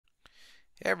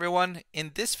Hey everyone,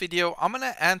 in this video I'm going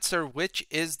to answer which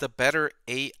is the better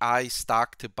AI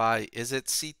stock to buy. Is it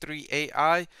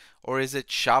C3.ai or is it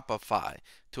Shopify?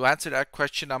 To answer that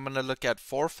question, I'm going to look at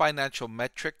 4 financial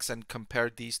metrics and compare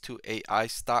these two AI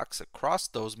stocks across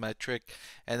those metrics,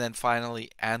 and then finally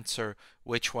answer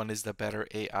which one is the better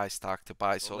AI stock to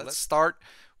buy. So let's start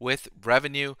with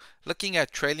revenue. Looking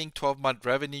at trailing 12-month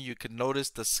revenue, you can notice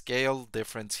the scale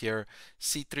difference here.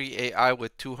 C3.ai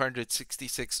with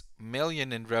 266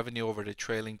 million in revenue over the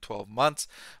trailing 12 months,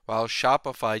 while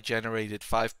Shopify generated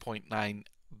 5.9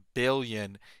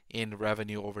 billion in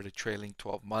revenue over the trailing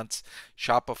 12 months.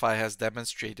 Shopify has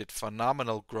demonstrated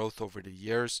phenomenal growth over the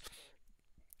years.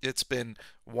 It's been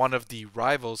one of the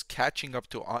rivals, catching up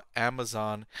to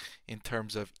Amazon in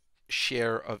terms of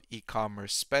share of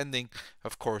e-commerce spending.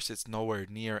 Of course, it's nowhere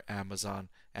near Amazon.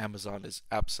 Amazon is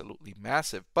absolutely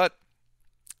massive, but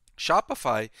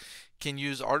Shopify can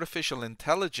use artificial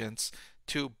intelligence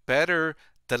to better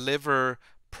deliver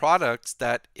products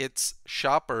that its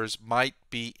shoppers might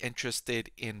be interested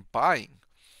in buying,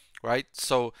 right?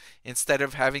 So instead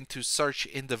of having to search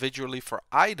individually for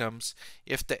items,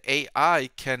 if the AI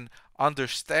can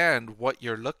understand what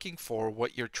you're looking for,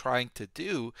 what you're trying to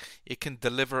do, it can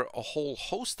deliver a whole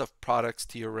host of products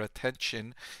to your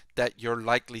attention that you're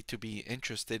likely to be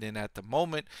interested in at the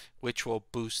moment, which will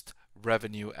boost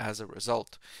revenue as a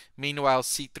result. Meanwhile,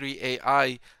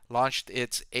 C3.ai launched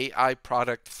its AI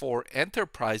product for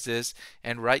enterprises,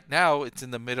 and right now it's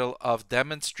in the middle of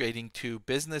demonstrating to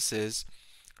businesses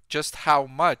just how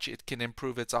much it can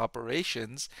improve its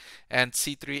operations, and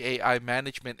C3.ai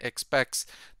management expects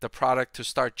the product to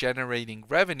start generating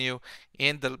revenue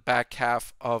in the back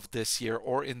half of this year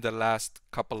or in the last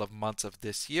couple of months of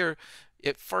this year.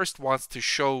 It first wants to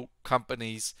show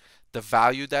companies the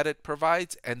value that it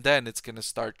provides, and then it's going to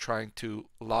start trying to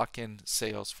lock in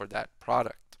sales for that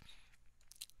product.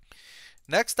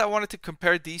 Next, I wanted to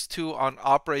compare these two on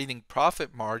operating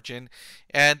profit margin,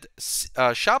 and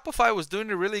Shopify was doing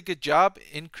a really good job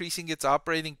increasing its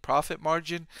operating profit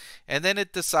margin, and then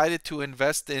it decided to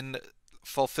invest in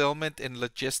fulfillment and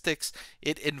logistics.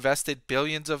 It invested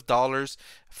billions of dollars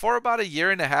for about a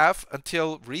year and a half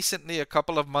until recently, a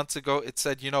couple of months ago, it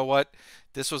said, you know what,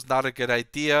 this was not a good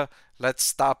idea. Let's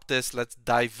stop this. Let's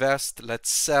divest. Let's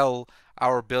sell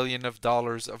our billion of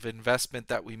dollars of investment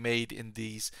that we made in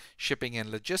these shipping and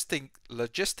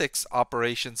logistics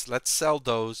operations. Let's sell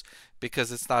those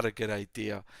because it's not a good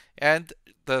idea. And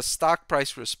the stock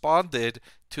price responded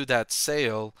to that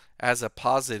sale as a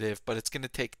positive, but it's going to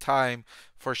take time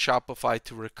for Shopify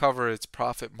to recover its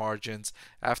profit margins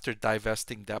after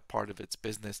divesting that part of its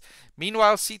business.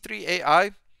 Meanwhile,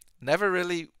 C3.ai never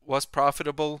really was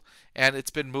profitable, and it's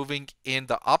been moving in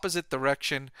the opposite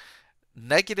direction.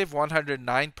 Negative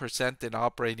 109% in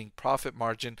operating profit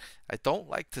margin. I don't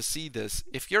like to see this.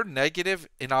 If you're negative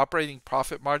in operating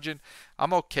profit margin,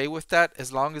 I'm okay with that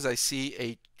as long as I see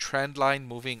a trend line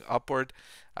moving upward.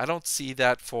 I don't see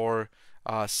that for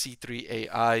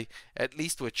C3.ai. At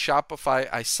least with Shopify,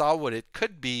 I saw what it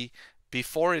could be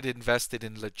before it invested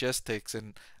in logistics,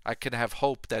 and I can have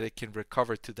hope that it can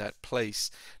recover to that place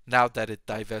now that it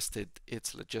divested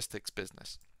its logistics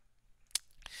business.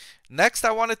 Next,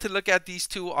 I wanted to look at these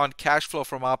two on cash flow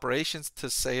from operations to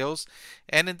sales.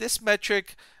 And in this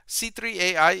metric,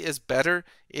 C3.ai is better.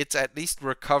 It's at least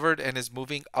recovered and is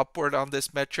moving upward on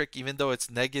this metric, even though it's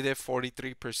negative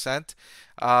 43%.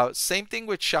 Same thing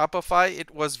with Shopify.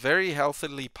 It was very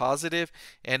healthily positive,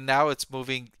 and now it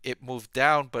moved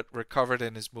down, but recovered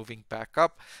and is moving back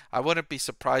up. I wouldn't be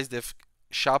surprised if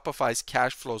Shopify's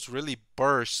cash flows really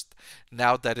burst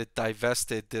now that it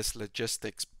divested this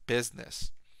logistics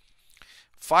business.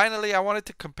 Finally, I wanted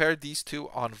to compare these two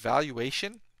on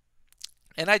valuation,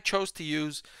 and I chose to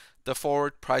use the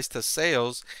forward price to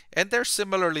sales, and they're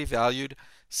similarly valued.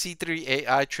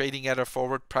 C3.ai trading at a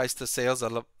forward price to sales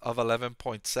of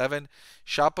 11.7,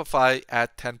 Shopify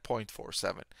at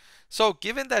 10.47. So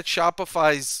given that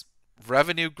Shopify's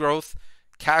revenue growth,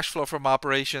 cash flow from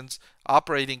operations,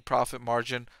 operating profit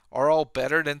margin are all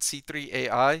better than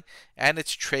C3.ai, and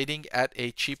it's trading at a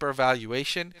cheaper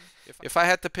valuation, if I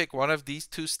had to pick one of these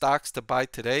two stocks to buy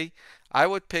today, I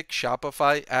would pick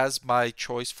Shopify as my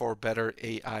choice for better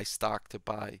AI stock to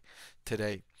buy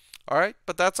today. All right,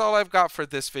 but that's all I've got for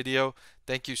this video.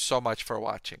 Thank you so much for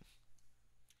watching.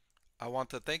 I want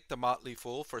to thank the Motley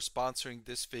Fool for sponsoring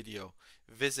this video.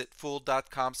 Visit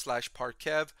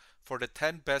fool.com/Parkev for the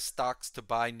 10 best stocks to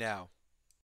buy now.